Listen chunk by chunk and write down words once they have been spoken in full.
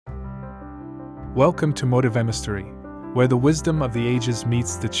Welcome to Motivemistery, where the wisdom of the ages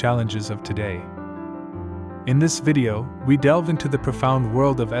meets the challenges of today. In this video, we delve into the profound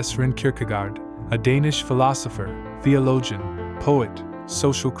world of Søren Kierkegaard, a Danish philosopher, theologian, poet,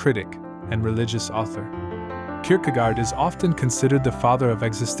 social critic, and religious author. Kierkegaard is often considered the father of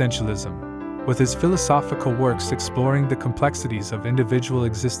existentialism, with his philosophical works exploring the complexities of individual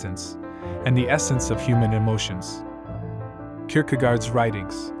existence and the essence of human emotions. Kierkegaard's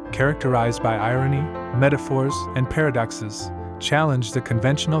writings, characterized by irony, metaphors, and paradoxes, challenge the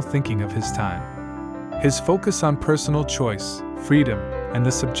conventional thinking of his time. His focus on personal choice, freedom, and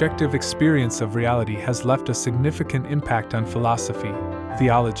the subjective experience of reality has left a significant impact on philosophy,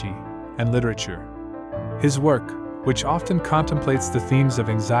 theology, and literature. His work, which often contemplates the themes of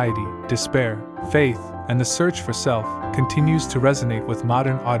anxiety, despair, faith, and the search for self, continues to resonate with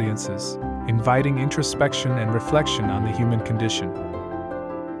modern audiences, inviting introspection and reflection on the human condition.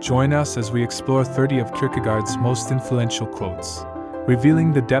 Join us as we explore 30 of Kierkegaard's most influential quotes,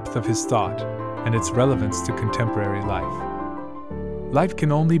 revealing the depth of his thought and its relevance to contemporary life. Life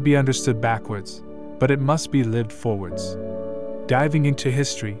can only be understood backwards, but it must be lived forwards. Diving into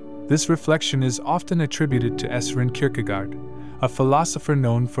history, this reflection is often attributed to Søren Kierkegaard, a philosopher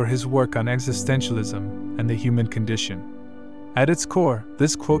known for his work on existentialism and the human condition. At its core,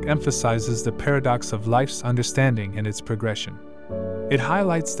 this quote emphasizes the paradox of life's understanding and its progression. It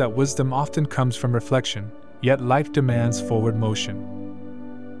highlights that wisdom often comes from reflection, yet life demands forward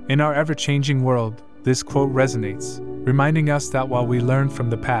motion. In our ever-changing world, this quote resonates, reminding us that while we learn from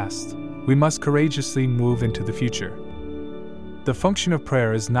the past, we must courageously move into the future. The function of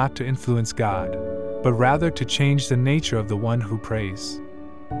prayer is not to influence God, but rather to change the nature of the one who prays.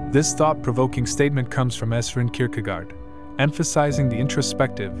 This thought-provoking statement comes from Søren Kierkegaard, emphasizing the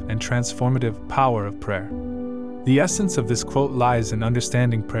introspective and transformative power of prayer. The essence of this quote lies in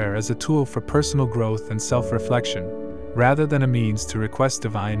understanding prayer as a tool for personal growth and self-reflection, rather than a means to request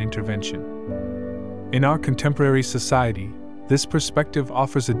divine intervention. In our contemporary society, this perspective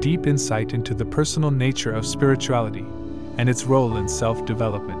offers a deep insight into the personal nature of spirituality and its role in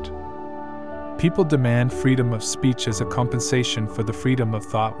self-development. People demand freedom of speech as a compensation for the freedom of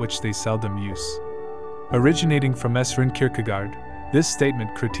thought which they seldom use. Originating from Søren Kierkegaard, this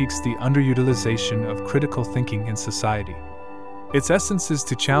statement critiques the underutilization of critical thinking in society. Its essence is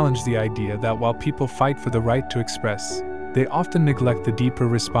to challenge the idea that while people fight for the right to express, they often neglect the deeper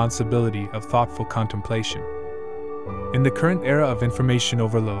responsibility of thoughtful contemplation. In the current era of information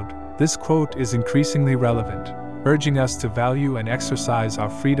overload, this quote is increasingly relevant, urging us to value and exercise our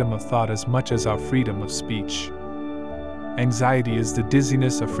freedom of thought as much as our freedom of speech. Anxiety is the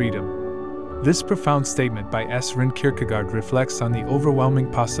dizziness of freedom. This profound statement by Søren Kierkegaard reflects on the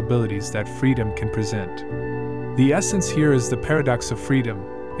overwhelming possibilities that freedom can present. The essence here is the paradox of freedom.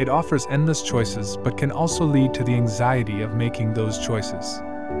 It offers endless choices but can also lead to the anxiety of making those choices.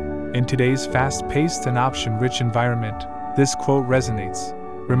 In today's fast-paced and option-rich environment, this quote resonates,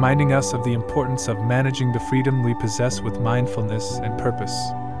 reminding us of the importance of managing the freedom we possess with mindfulness and purpose.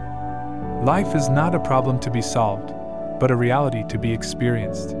 Life is not a problem to be solved, but a reality to be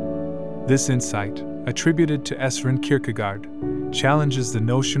experienced. This insight, attributed to Søren Kierkegaard, challenges the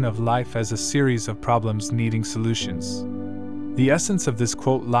notion of life as a series of problems needing solutions. The essence of this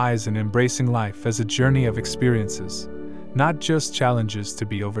quote lies in embracing life as a journey of experiences, not just challenges to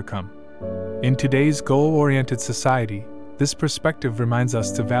be overcome. In today's goal-oriented society, this perspective reminds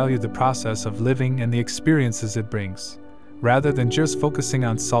us to value the process of living and the experiences it brings, rather than just focusing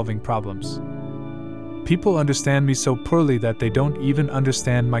on solving problems. People understand me so poorly that they don't even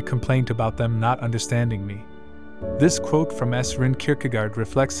understand my complaint about them not understanding me. This quote from Søren Kierkegaard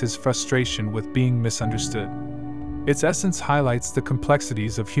reflects his frustration with being misunderstood. Its essence highlights the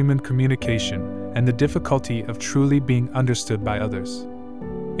complexities of human communication and the difficulty of truly being understood by others.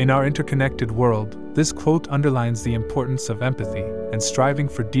 In our interconnected world, this quote underlines the importance of empathy and striving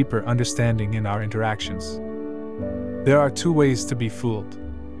for deeper understanding in our interactions. There are two ways to be fooled.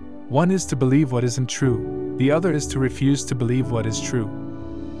 One is to believe what isn't true, the other is to refuse to believe what is true.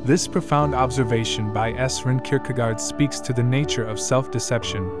 This profound observation by Søren Kierkegaard speaks to the nature of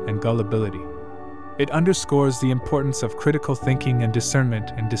self-deception and gullibility. It underscores the importance of critical thinking and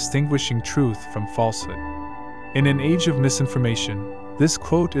discernment in distinguishing truth from falsehood. In an age of misinformation, this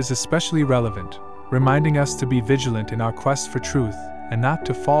quote is especially relevant, reminding us to be vigilant in our quest for truth and not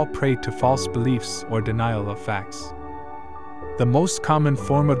to fall prey to false beliefs or denial of facts. The most common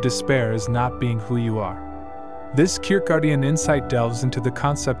form of despair is not being who you are. This Kierkegaardian insight delves into the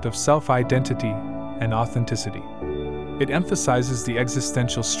concept of self-identity and authenticity. It emphasizes the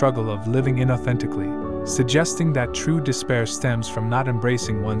existential struggle of living inauthentically, suggesting that true despair stems from not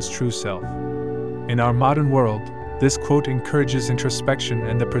embracing one's true self. In our modern world, this quote encourages introspection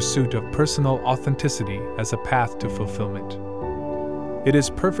and the pursuit of personal authenticity as a path to fulfillment. It is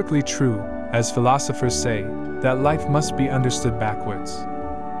perfectly true, as philosophers say, that life must be understood backwards.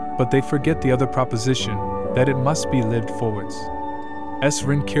 But they forget the other proposition, that it must be lived forwards.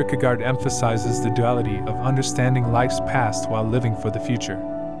 Søren Kierkegaard emphasizes the duality of understanding life's past while living for the future.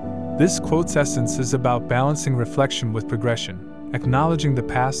 This quote's essence is about balancing reflection with progression, acknowledging the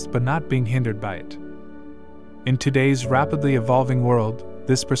past but not being hindered by it. In today's rapidly evolving world,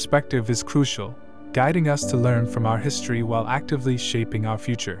 this perspective is crucial, guiding us to learn from our history while actively shaping our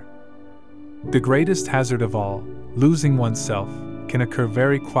future. The greatest hazard of all, losing oneself, can occur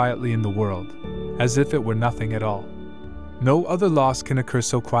very quietly in the world, as if it were nothing at all. No other loss can occur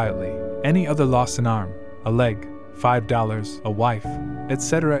so quietly. Any other loss, an arm, a leg, $5, a wife,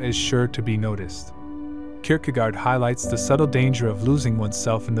 etc., is sure to be noticed. Kierkegaard highlights the subtle danger of losing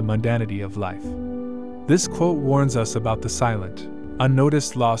oneself in the mundanity of life. This quote warns us about the silent,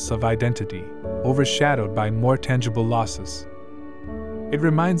 unnoticed loss of identity, overshadowed by more tangible losses. It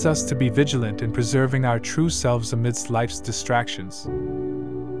reminds us to be vigilant in preserving our true selves amidst life's distractions.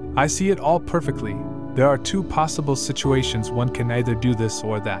 I see it all perfectly. There are two possible situations: one can either do this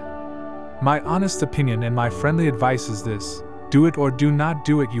or that. My honest opinion and my friendly advice is this: do it or do not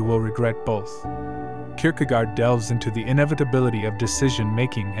do it, you will regret both. Kierkegaard delves into the inevitability of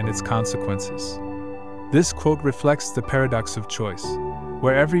decision-making and its consequences. This quote reflects the paradox of choice,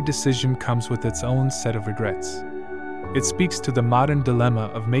 where every decision comes with its own set of regrets. It speaks to the modern dilemma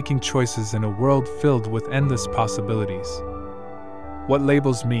of making choices in a world filled with endless possibilities. What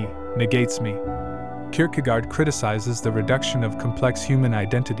labels me, negates me. Kierkegaard criticizes the reduction of complex human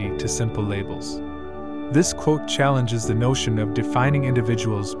identity to simple labels. This quote challenges the notion of defining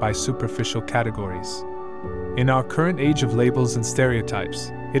individuals by superficial categories. In our current age of labels and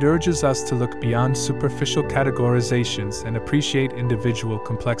stereotypes, it urges us to look beyond superficial categorizations and appreciate individual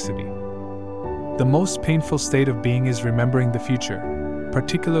complexity. The most painful state of being is remembering the future,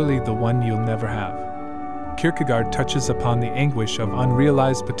 particularly the one you'll never have. Kierkegaard touches upon the anguish of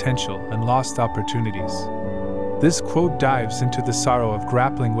unrealized potential and lost opportunities. This quote dives into the sorrow of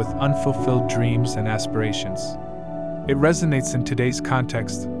grappling with unfulfilled dreams and aspirations. It resonates in today's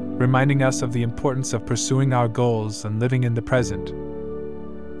context, reminding us of the importance of pursuing our goals and living in the present.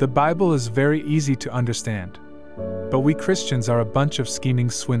 The Bible is very easy to understand, but we Christians are a bunch of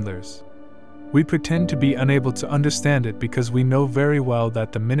scheming swindlers. We pretend to be unable to understand it because we know very well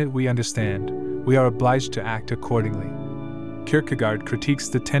that the minute we understand, we are obliged to act accordingly. Kierkegaard critiques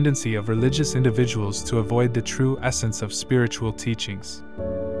the tendency of religious individuals to avoid the true essence of spiritual teachings.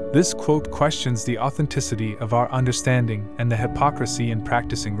 This quote questions the authenticity of our understanding and the hypocrisy in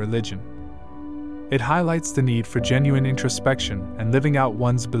practicing religion. It highlights the need for genuine introspection and living out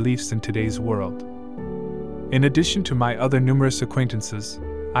one's beliefs in today's world. In addition to my other numerous acquaintances,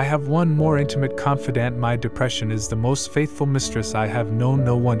 I have one more intimate confidant. My depression is the most faithful mistress I have known.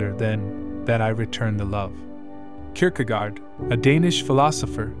 No wonder, then, that I return the love. Kierkegaard, a Danish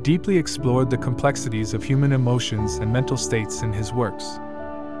philosopher, deeply explored the complexities of human emotions and mental states in his works.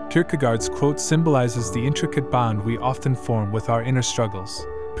 Kierkegaard's quote symbolizes the intricate bond we often form with our inner struggles,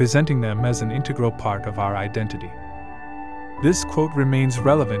 presenting them as an integral part of our identity. This quote remains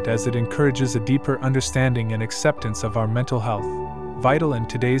relevant as it encourages a deeper understanding and acceptance of our mental health, vital in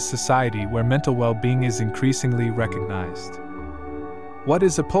today's society where mental well-being is increasingly recognized. What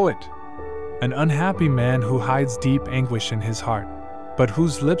is a poet? An unhappy man who hides deep anguish in his heart, but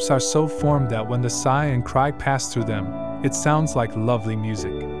whose lips are so formed that when the sigh and cry pass through them, it sounds like lovely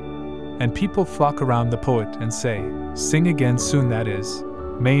music. And people flock around the poet and say, "Sing again soon, that is.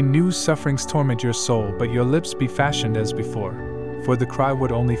 May new sufferings torment your soul, but your lips be fashioned as before, for the cry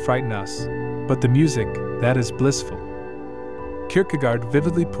would only frighten us, but the music, that is blissful." Kierkegaard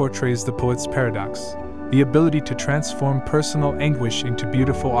vividly portrays the poet's paradox, the ability to transform personal anguish into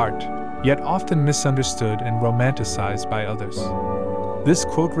beautiful art, yet often misunderstood and romanticized by others. This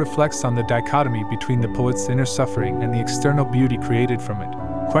quote reflects on the dichotomy between the poet's inner suffering and the external beauty created from it,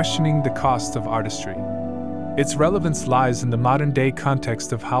 questioning the cost of artistry. Its relevance lies in the modern-day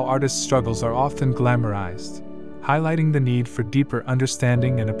context of how artists' struggles are often glamorized, highlighting the need for deeper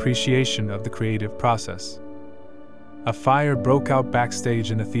understanding and appreciation of the creative process. A fire broke out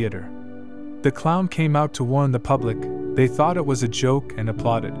backstage in a theater. The clown came out to warn the public. They thought it was a joke and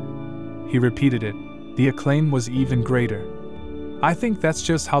applauded. He repeated it. The acclaim was even greater. I think that's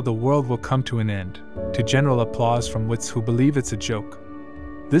just how the world will come to an end, to general applause from wits who believe it's a joke.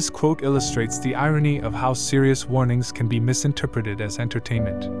 This quote illustrates the irony of how serious warnings can be misinterpreted as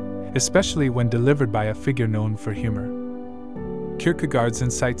entertainment, especially when delivered by a figure known for humor. Kierkegaard's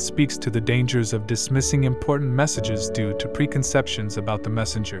insight speaks to the dangers of dismissing important messages due to preconceptions about the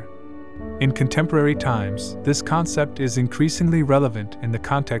messenger. In contemporary times, this concept is increasingly relevant in the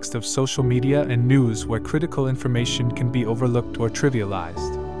context of social media and news where critical information can be overlooked or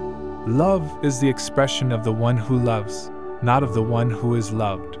trivialized. Love is the expression of the one who loves, not of the one who is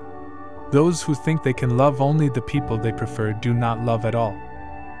loved. Those who think they can love only the people they prefer do not love at all.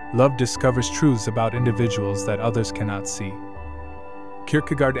 Love discovers truths about individuals that others cannot see.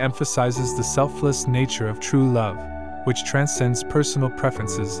 Kierkegaard emphasizes the selfless nature of true love, which transcends personal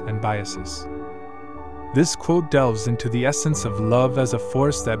preferences and biases. This quote delves into the essence of love as a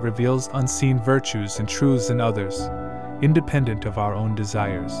force that reveals unseen virtues and truths in others, independent of our own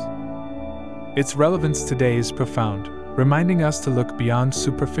desires. Its relevance today is profound, reminding us to look beyond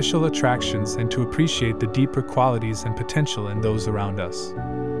superficial attractions and to appreciate the deeper qualities and potential in those around us.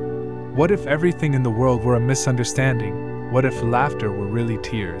 What if everything in the world were a misunderstanding? What if laughter were really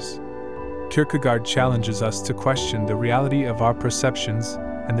tears? Kierkegaard challenges us to question the reality of our perceptions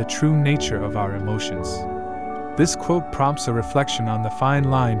and the true nature of our emotions. This quote prompts a reflection on the fine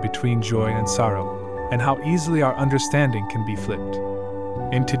line between joy and sorrow, and how easily our understanding can be flipped.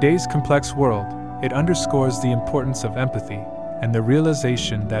 In today's complex world, it underscores the importance of empathy and the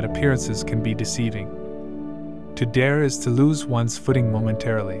realization that appearances can be deceiving. To dare is to lose one's footing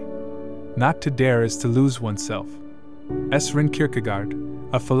momentarily. Not to dare is to lose oneself. Søren Kierkegaard,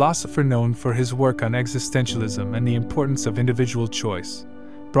 a philosopher known for his work on existentialism and the importance of individual choice,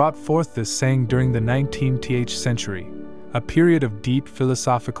 brought forth this saying during the 19th century, a period of deep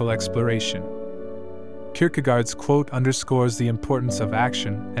philosophical exploration. Kierkegaard's quote underscores the importance of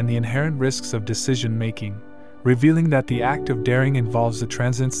action and the inherent risks of decision-making, revealing that the act of daring involves a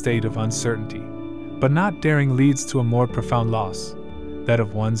transient state of uncertainty, but not daring leads to a more profound loss, that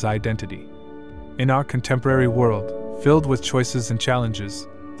of one's identity. In our contemporary world, filled with choices and challenges,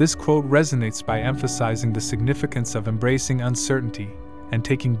 this quote resonates by emphasizing the significance of embracing uncertainty and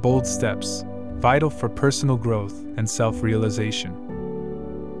taking bold steps, vital for personal growth and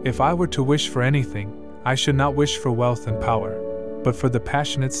self-realization. If I were to wish for anything, I should not wish for wealth and power, but for the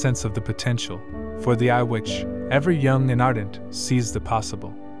passionate sense of the potential, for the eye which, ever young and ardent, sees the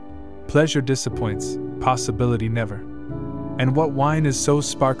possible. Pleasure disappoints, possibility never. And what wine is so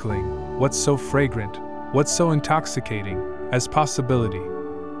sparkling, what's so fragrant, what's so intoxicating, as possibility?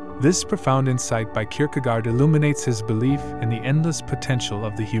 This profound insight by Kierkegaard illuminates his belief in the endless potential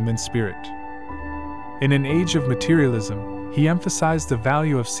of the human spirit. In an age of materialism, he emphasized the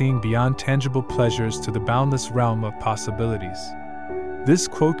value of seeing beyond tangible pleasures to the boundless realm of possibilities. This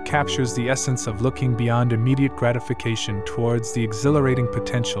quote captures the essence of looking beyond immediate gratification towards the exhilarating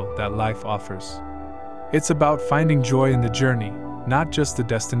potential that life offers. It's about finding joy in the journey, not just the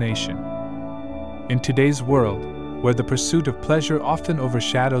destination. In today's world, where the pursuit of pleasure often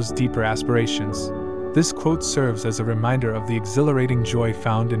overshadows deeper aspirations, this quote serves as a reminder of the exhilarating joy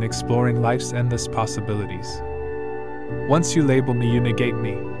found in exploring life's endless possibilities. Once you label me, you negate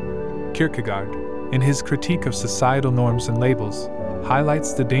me. Kierkegaard, in his critique of societal norms and labels,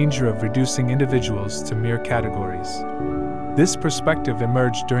 highlights the danger of reducing individuals to mere categories. This perspective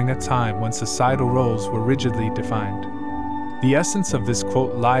emerged during a time when societal roles were rigidly defined. The essence of this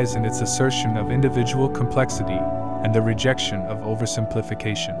quote lies in its assertion of individual complexity and the rejection of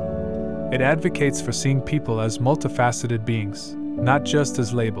oversimplification. It advocates for seeing people as multifaceted beings, not just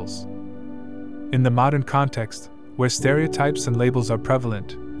as labels. In the modern context, where stereotypes and labels are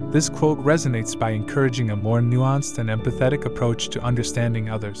prevalent, this quote resonates by encouraging a more nuanced and empathetic approach to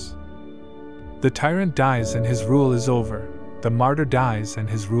understanding others. The tyrant dies and his rule is over, the martyr dies and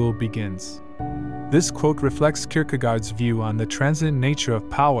his rule begins. This quote reflects Kierkegaard's view on the transient nature of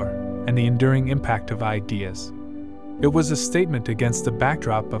power and the enduring impact of ideas. It was a statement against the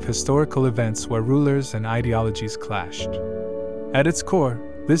backdrop of historical events where rulers and ideologies clashed. At its core,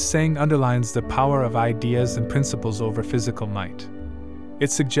 this saying underlines the power of ideas and principles over physical might.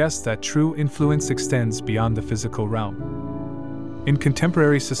 It suggests that true influence extends beyond the physical realm. In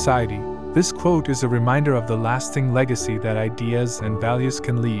contemporary society, this quote is a reminder of the lasting legacy that ideas and values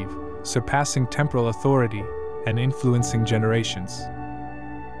can leave, surpassing temporal authority and influencing generations.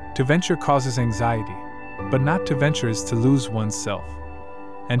 To venture causes anxiety, but not to venture is to lose oneself.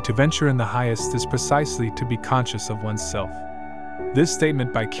 And to venture in the highest is precisely to be conscious of oneself. This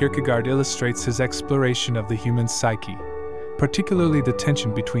statement by Kierkegaard illustrates his exploration of the human psyche, particularly the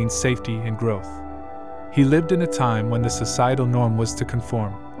tension between safety and growth. He lived in a time when the societal norm was to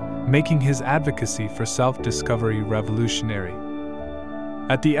conform, making his advocacy for self-discovery revolutionary.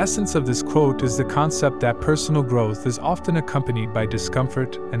 At the essence of this quote is the concept that personal growth is often accompanied by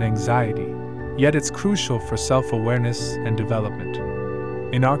discomfort and anxiety, yet it's crucial for self-awareness and development.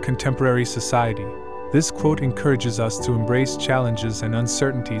 In our contemporary society, this quote encourages us to embrace challenges and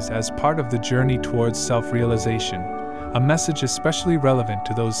uncertainties as part of the journey towards self-realization, a message especially relevant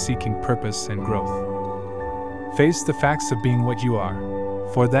to those seeking purpose and growth. Face the facts of being what you are,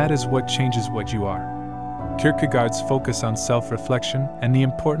 for that is what changes what you are. Kierkegaard's focus on self-reflection and the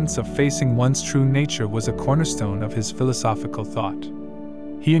importance of facing one's true nature was a cornerstone of his philosophical thought.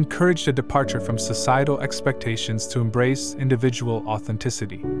 He encouraged a departure from societal expectations to embrace individual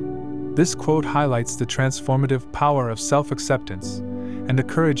authenticity. This quote highlights the transformative power of self-acceptance and the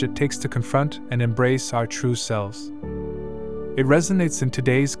courage it takes to confront and embrace our true selves. It resonates in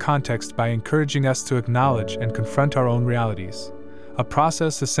today's context by encouraging us to acknowledge and confront our own realities, a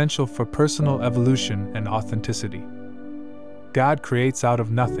process essential for personal evolution and authenticity. God creates out of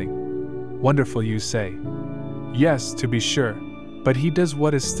nothing. Wonderful, you say. Yes, to be sure, but He does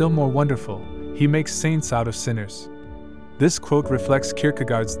what is still more wonderful: He makes saints out of sinners. This quote reflects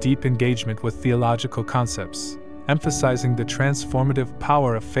Kierkegaard's deep engagement with theological concepts, emphasizing the transformative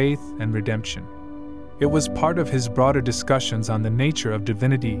power of faith and redemption. It was part of his broader discussions on the nature of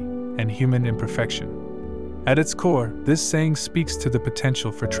divinity and human imperfection. At its core, this saying speaks to the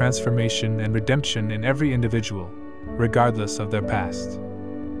potential for transformation and redemption in every individual, regardless of their past.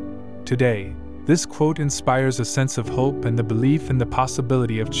 Today, this quote inspires a sense of hope and the belief in the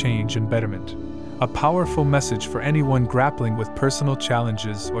possibility of change and betterment, a powerful message for anyone grappling with personal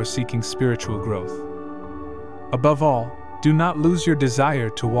challenges or seeking spiritual growth. Above all, do not lose your desire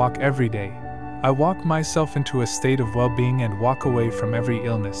to walk every day. I walk myself into a state of well-being and walk away from every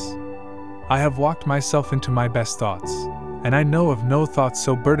illness. I have walked myself into my best thoughts, and I know of no thought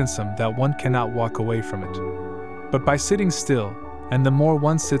so burdensome that one cannot walk away from it. But by sitting still, and the more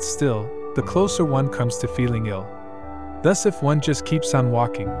one sits still, the closer one comes to feeling ill. Thus, if one just keeps on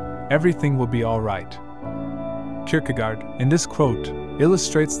walking, everything will be all right. Kierkegaard, in this quote,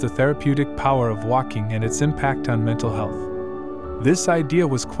 illustrates the therapeutic power of walking and its impact on mental health. This idea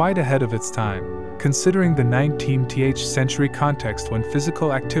was quite ahead of its time, considering the 19th century context when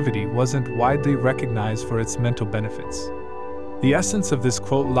physical activity wasn't widely recognized for its mental benefits. The essence of this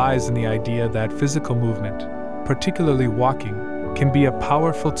quote lies in the idea that physical movement, particularly walking, can be a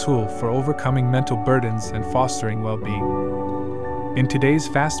powerful tool for overcoming mental burdens and fostering well-being. In today's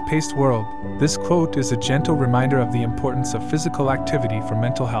fast-paced world, this quote is a gentle reminder of the importance of physical activity for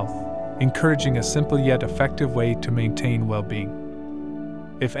mental health, encouraging a simple yet effective way to maintain well-being.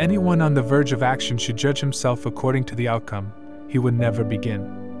 If anyone on the verge of action should judge himself according to the outcome, he would never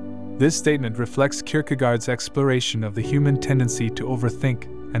begin. This statement reflects Kierkegaard's exploration of the human tendency to overthink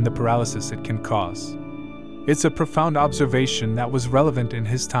and the paralysis it can cause. It's a profound observation that was relevant in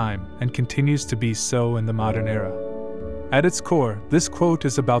his time and continues to be so in the modern era. At its core, this quote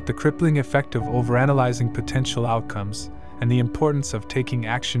is about the crippling effect of overanalyzing potential outcomes and the importance of taking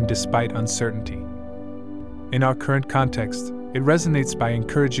action despite uncertainty. In our current context, it resonates by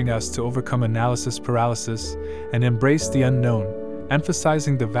encouraging us to overcome analysis paralysis and embrace the unknown,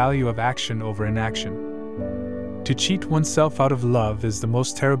 emphasizing the value of action over inaction. To cheat oneself out of love is the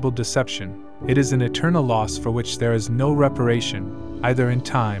most terrible deception. It is an eternal loss for which there is no reparation, either in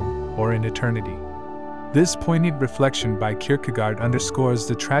time or in eternity. This poignant reflection by Kierkegaard underscores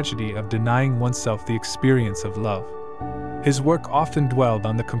the tragedy of denying oneself the experience of love. His work often dwelled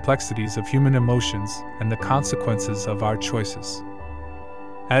on the complexities of human emotions and the consequences of our choices.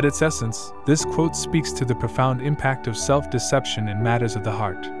 At its essence, this quote speaks to the profound impact of self-deception in matters of the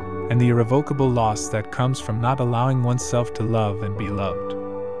heart, and the irrevocable loss that comes from not allowing oneself to love and be loved.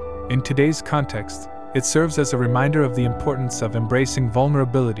 In today's context, it serves as a reminder of the importance of embracing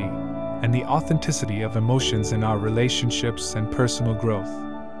vulnerability and the authenticity of emotions in our relationships and personal growth.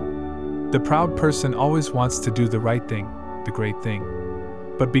 The proud person always wants to do the right thing, the great thing.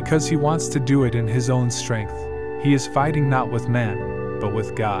 But because he wants to do it in his own strength, he is fighting not with man, but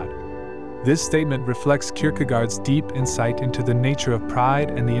with God. This statement reflects Kierkegaard's deep insight into the nature of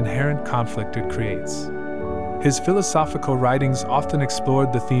pride and the inherent conflict it creates. His philosophical writings often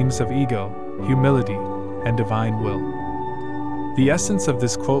explored the themes of ego, humility, and divine will. The essence of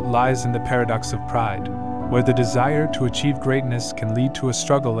this quote lies in the paradox of pride, where the desire to achieve greatness can lead to a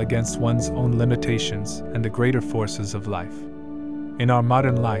struggle against one's own limitations and the greater forces of life. In our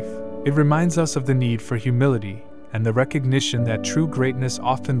modern life, it reminds us of the need for humility and the recognition that true greatness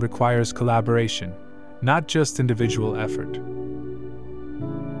often requires collaboration, not just individual effort.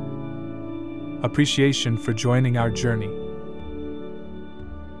 Appreciation for joining our journey.